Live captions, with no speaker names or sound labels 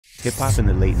Hip-hop in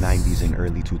the late 90s and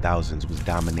early 2000s was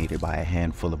dominated by a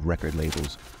handful of record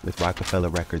labels, with Roc-A-Fella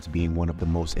Records being one of the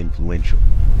most influential.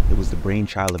 It was the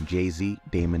brainchild of Jay-Z,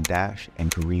 Damon Dash, and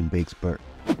Kareem Biggs Burke.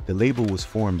 The label was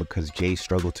formed because Jay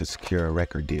struggled to secure a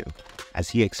record deal.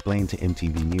 As he explained to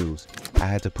MTV News, "I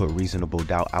had to put Reasonable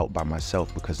Doubt out by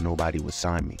myself because nobody would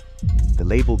sign me." The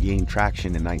label gained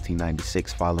traction in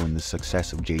 1996 following the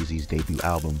success of Jay-Z's debut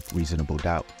album, Reasonable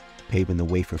Doubt, paving the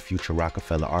way for future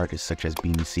Roc-A-Fella artists such as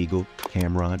Beanie Sigel,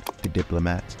 Cam'ron, The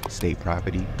Diplomats, State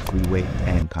Property, Freeway,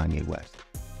 and Kanye West.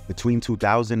 Between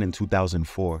 2000 and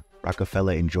 2004,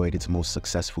 Roc-A-Fella enjoyed its most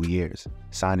successful years,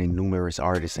 signing numerous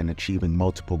artists and achieving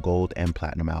multiple gold and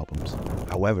platinum albums.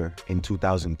 However, in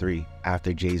 2003,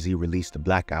 after Jay-Z released the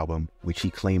Black Album, which he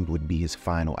claimed would be his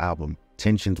final album,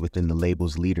 tensions within the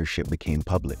label's leadership became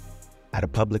public. At a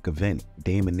public event,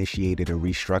 Dame initiated a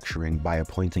restructuring by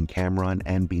appointing Cam'ron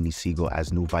and Beanie Sigel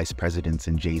as new vice presidents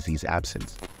in Jay-Z's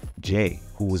absence. Jay,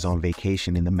 who was on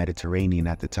vacation in the Mediterranean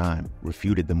at the time,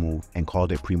 refuted the move and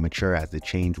called it premature as the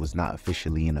change was not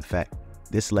officially in effect.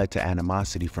 This led to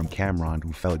animosity from Cam'ron,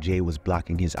 who felt Jay was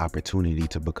blocking his opportunity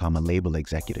to become a label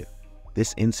executive.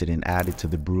 This incident added to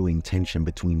the brewing tension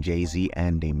between Jay-Z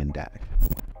and Damon Dash.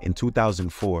 In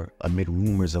 2004, amid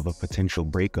rumors of a potential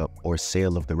breakup or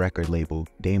sale of the record label,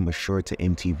 Dame assured to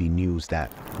MTV News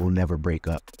that, "We'll never break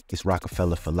up. It's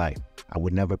Roc-A-Fella for life. I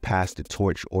would never pass the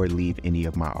torch or leave any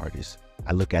of my artists.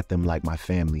 I look at them like my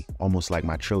family, almost like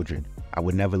my children. I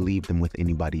would never leave them with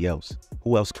anybody else.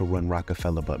 Who else could run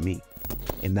Roc-A-Fella but me?"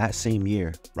 In that same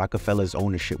year, Roc-A-Fella's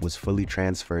ownership was fully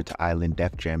transferred to Island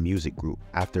Def Jam Music Group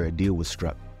after a deal was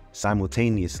struck.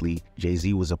 Simultaneously,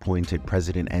 Jay-Z was appointed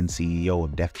president and CEO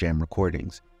of Def Jam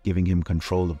Recordings, giving him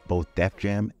control of both Def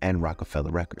Jam and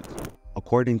Roc-A-Fella Records.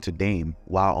 According to Dame,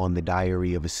 while on the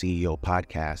Diary of a CEO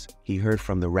podcast, he heard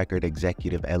from the record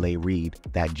executive L.A. Reid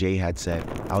that Jay had said,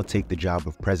 "I'll take the job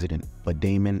of president, but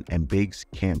Damon and Biggs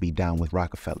can't be down with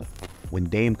Roc-A-Fella." When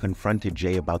Dame confronted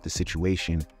Jay about the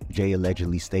situation, Jay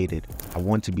allegedly stated, "I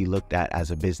want to be looked at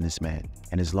as a businessman,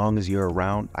 and as long as you're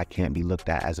around, I can't be looked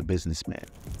at as a businessman."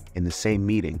 In the same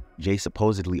meeting, Jay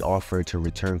supposedly offered to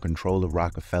return control of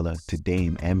Roc-A-Fella to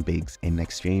Dame and Biggs in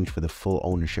exchange for the full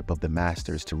ownership of the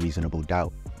masters to Reasonable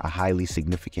Doubt, a highly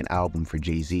significant album for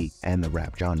Jay-Z and the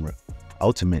rap genre.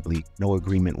 Ultimately, no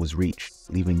agreement was reached,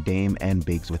 leaving Dame and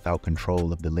Biggs without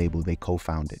control of the label they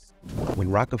co-founded. When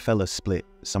Roc-A-Fella split,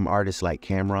 some artists like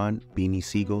Cam'ron, Beanie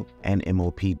Sigel, and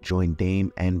MOP joined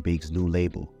Dame and Biggs' new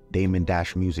label, Damon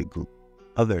Dash Music Group.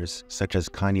 Others, such as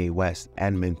Kanye West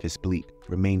and Memphis Bleek,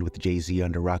 remained with Jay-Z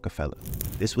under Roc-A-Fella.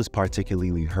 This was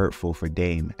particularly hurtful for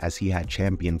Dame as he had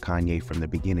championed Kanye from the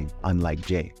beginning, unlike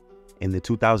Jay. In the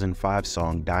 2005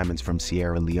 song Diamonds from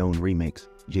Sierra Leone remix,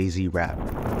 Jay-Z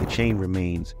rapped, "The chain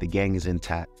remains, the gang is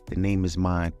intact, the name is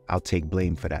mine, I'll take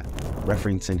blame for that,"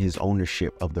 referencing his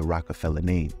ownership of the Roc-A-Fella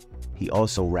name. He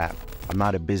also rapped, "I'm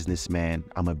not a businessman,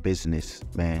 I'm a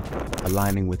businessman,"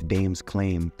 aligning with Dame's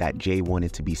claim that Jay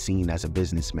wanted to be seen as a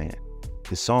businessman.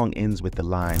 The song ends with the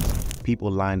lines,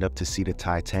 "People lined up to see the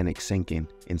Titanic sinking,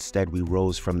 instead we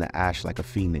rose from the ash like a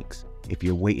phoenix. If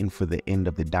you're waiting for the end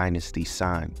of the dynasty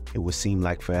sign, it would seem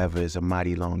like forever is a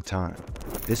mighty long time."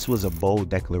 This was a bold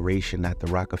declaration that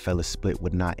the Roc-A-Fella split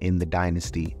would not end the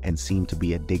dynasty and seemed to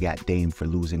be a dig at Dame for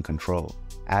losing control.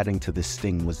 Adding to the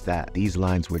sting was that these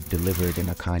lines were delivered in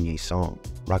a Kanye song,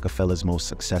 Roc-A-Fella's most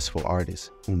successful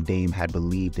artist, whom Dame had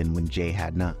believed in when Jay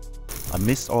had not.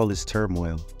 Amidst all this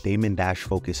turmoil, Damon Dash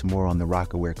focused more on the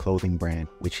Rocawear clothing brand,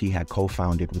 which he had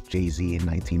co-founded with Jay-Z in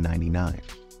 1999.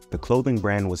 The clothing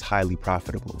brand was highly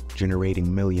profitable,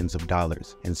 generating millions of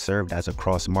dollars, and served as a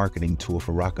cross-marketing tool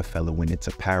for Roc-A-Fella when its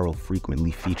apparel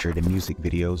frequently featured in music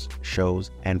videos,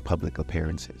 shows, and public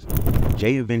appearances.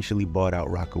 Jay eventually bought out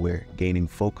Rocawear, gaining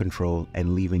full control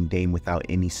and leaving Dame without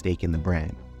any stake in the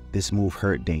brand. This move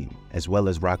hurt Dame, as well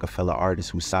as Roc-A-Fella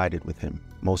artists who sided with him,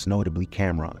 most notably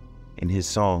Cam'ron. In his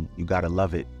song, You Gotta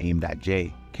Love It, aimed at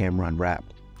Jay, Cam'ron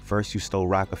rapped, "First you stole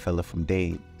Roc-A-Fella from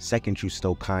Dame, second you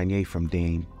stole Kanye from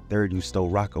Dame, third you stole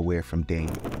Rocawear from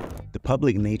Dame." The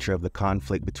public nature of the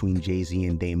conflict between Jay-Z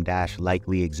and Dame Dash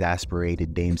likely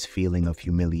exasperated Dame's feeling of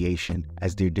humiliation,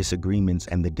 as their disagreements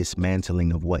and the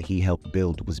dismantling of what he helped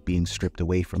build was being stripped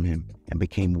away from him and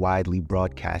became widely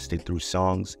broadcasted through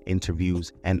songs,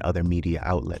 interviews, and other media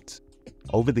outlets.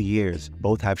 Over the years,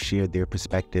 both have shared their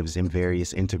perspectives in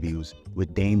various interviews,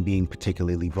 with Dame being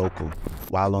particularly vocal.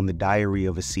 While on the Diary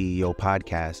of a CEO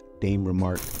podcast, Dame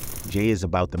remarked, "Jay is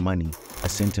about the money," a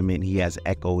sentiment he has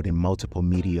echoed in multiple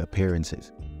media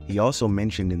appearances. He also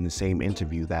mentioned in the same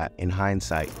interview that, in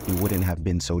hindsight, he wouldn't have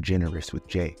been so generous with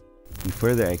Jay. He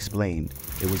further explained,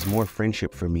 "It was more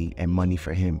friendship for me and money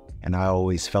for him, and I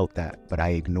always felt that, but I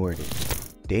ignored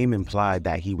it." Dame implied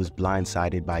that he was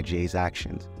blindsided by Jay's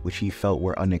actions, which he felt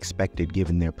were unexpected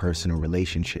given their personal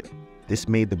relationship. This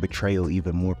made the betrayal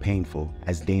even more painful,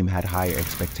 as Dame had higher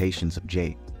expectations of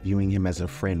Jay, viewing him as a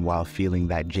friend while feeling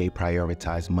that Jay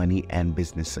prioritized money and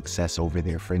business success over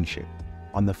their friendship.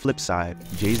 On the flip side,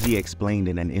 Jay-Z explained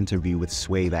in an interview with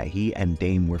Sway that he and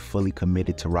Dame were fully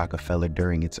committed to Roc-A-Fella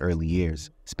during its early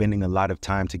years, spending a lot of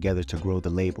time together to grow the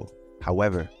label.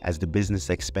 However, as the business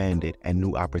expanded and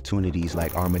new opportunities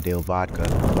like Armadale Vodka,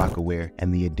 Rockaware,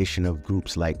 and the addition of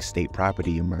groups like State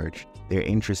Property emerged, their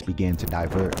interests began to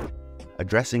diverge.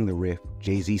 Addressing the rift,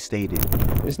 Jay-Z stated,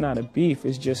 "It's not a beef,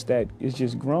 it's just that it's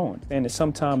just growing. And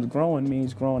sometimes growing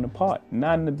means growing apart,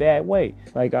 not in a bad way.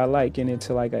 Like I liken it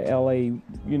to like a LA,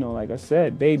 like I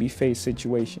said, baby face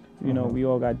situation. We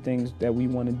all got things that we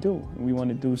want to do, and we want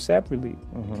to do separately.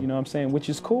 You know what I'm saying? Which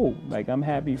is cool. Like I'm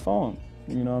happy for him.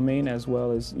 You know what I mean? As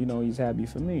well as, he's happy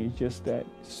for me. It's just that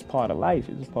it's part of life,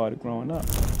 it's part of growing up."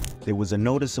 There was a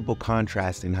noticeable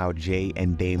contrast in how Jay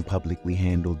and Dame publicly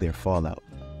handled their fallout.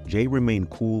 Jay remained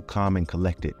cool, calm, and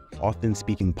collected, often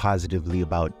speaking positively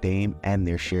about Dame and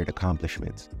their shared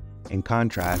accomplishments. In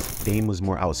contrast, Dame was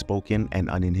more outspoken and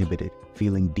uninhibited,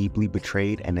 feeling deeply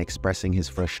betrayed and expressing his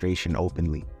frustration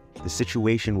openly. The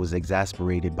situation was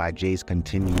exacerbated by Jay's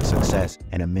continued success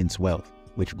and immense wealth,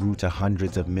 which grew to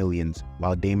hundreds of millions,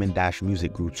 while Dame and Dash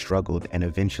Music Group struggled and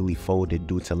eventually folded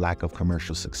due to lack of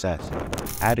commercial success.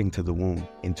 Adding to the wound,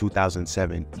 in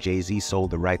 2007, Jay-Z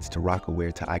sold the rights to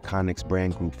Rockaware to Iconic's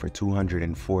brand group for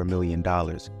 $204 million,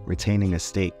 retaining a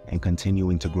stake and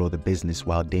continuing to grow the business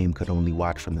while Dame could only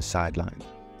watch from the sidelines.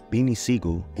 Beanie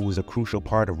Sigel, who was a crucial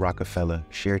part of Roc-A-Fella,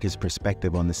 shared his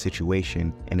perspective on the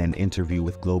situation in an interview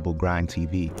with Global Grind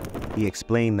TV. He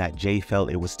explained that Jay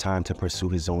felt it was time to pursue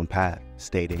his own path,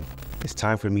 stating, "It's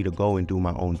time for me to go and do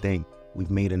my own thing.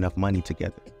 We've made enough money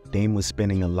together." Dame was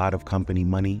spending a lot of company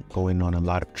money, going on a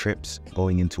lot of trips,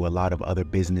 going into a lot of other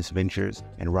business ventures,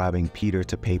 and robbing Peter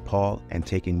to pay Paul, and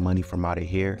taking money from out of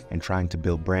here and trying to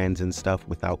build brands and stuff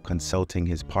without consulting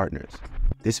his partners.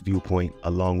 This viewpoint,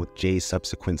 along with Jay's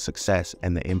subsequent success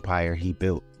and the empire he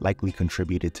built, likely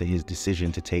contributed to his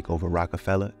decision to take over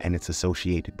Roc-A-Fella and its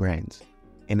associated brands.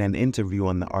 In an interview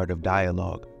on The Art of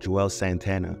Dialogue, Juelz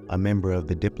Santana, a member of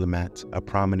the Diplomats, a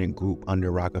prominent group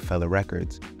under Roc-A-Fella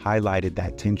Records, highlighted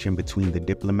that tension between the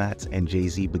Diplomats and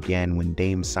Jay-Z began when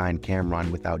Dame signed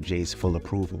Cameron without Jay's full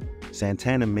approval.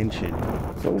 Santana mentioned,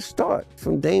 "From the start,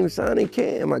 from Dame signing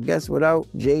Cam, I guess without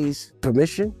Jay's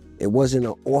permission, it wasn't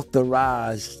an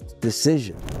authorized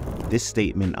decision." This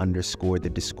statement underscored the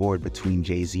discord between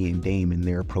Jay-Z and Dame in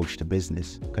their approach to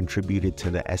business, contributed to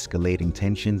the escalating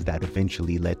tensions that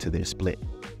eventually led to their split.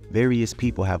 Various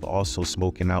people have also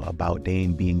spoken out about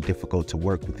Dame being difficult to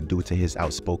work with due to his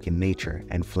outspoken nature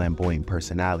and flamboyant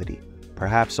personality.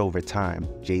 Perhaps over time,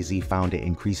 Jay-Z found it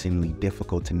increasingly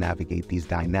difficult to navigate these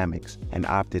dynamics and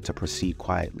opted to proceed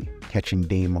quietly, catching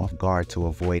Dame off guard to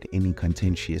avoid any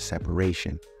contentious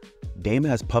separation. Dame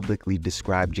has publicly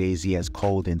described Jay-Z as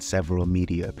cold in several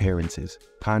media appearances,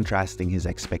 contrasting his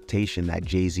expectation that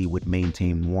Jay-Z would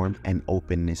maintain warmth and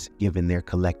openness given their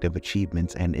collective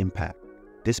achievements and impact.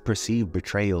 This perceived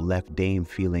betrayal left Dame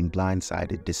feeling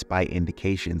blindsided despite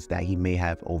indications that he may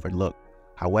have overlooked.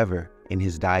 However, in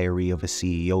his Diary of a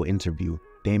CEO interview,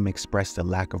 Dame expressed a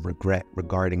lack of regret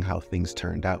regarding how things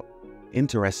turned out.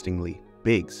 Interestingly,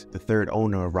 Biggs, the third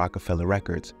owner of Roc-A-Fella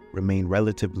Records, remained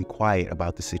relatively quiet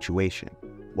about the situation.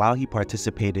 While he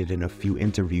participated in a few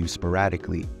interviews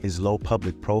sporadically, his low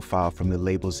public profile from the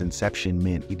label's inception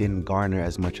meant he didn't garner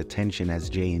as much attention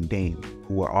as Jay and Dame,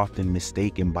 who were often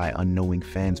mistaken by unknowing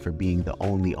fans for being the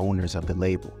only owners of the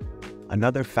label.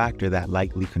 Another factor that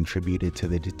likely contributed to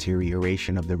the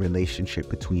deterioration of the relationship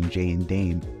between Jay and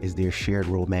Dame is their shared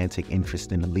romantic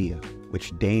interest in Aaliyah,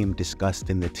 which Dame discussed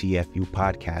in the TFU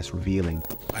podcast, revealing,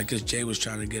 "I guess Jay was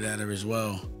trying to get at her as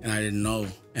well, and I didn't know.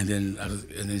 And then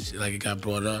it got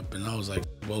brought up, and I was like,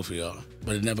 both of y'all.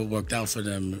 But it never worked out for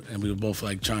them, and we were both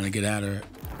like trying to get at her."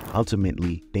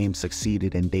 Ultimately, Dame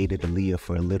succeeded and dated Aaliyah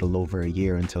for a little over a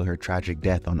year until her tragic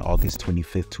death on August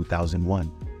 25, 2001.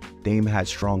 Dame had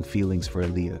strong feelings for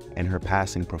Aaliyah, and her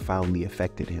passing profoundly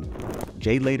affected him.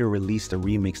 Jay later released a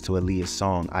remix to Aaliyah's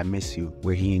song, "I Miss You,"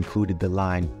 where he included the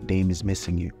line, "Dame is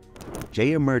missing you."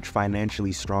 Jay emerged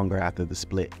financially stronger after the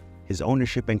split. His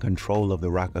ownership and control of the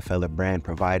Roc-A-Fella brand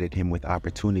provided him with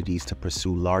opportunities to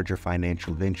pursue larger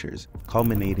financial ventures,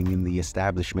 culminating in the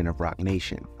establishment of Roc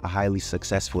Nation, a highly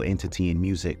successful entity in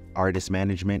music, artist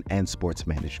management, and sports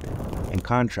management. In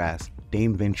contrast,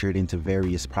 Dame ventured into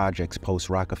various projects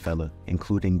post-Roc-A-Fella,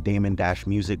 including Damon Dash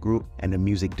Music Group and a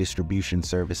music distribution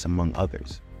service, among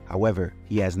others. However,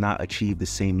 he has not achieved the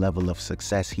same level of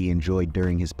success he enjoyed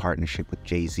during his partnership with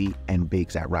Jay-Z and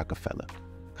Biggs at Roc-A-Fella.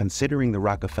 Considering the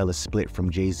Roc-A-Fella split from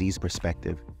Jay-Z's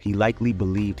perspective, he likely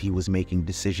believed he was making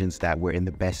decisions that were in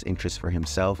the best interest for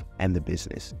himself and the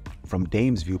business. From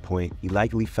Dame's viewpoint, he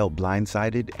likely felt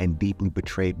blindsided and deeply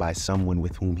betrayed by someone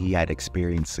with whom he had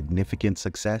experienced significant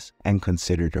success and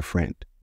considered a friend.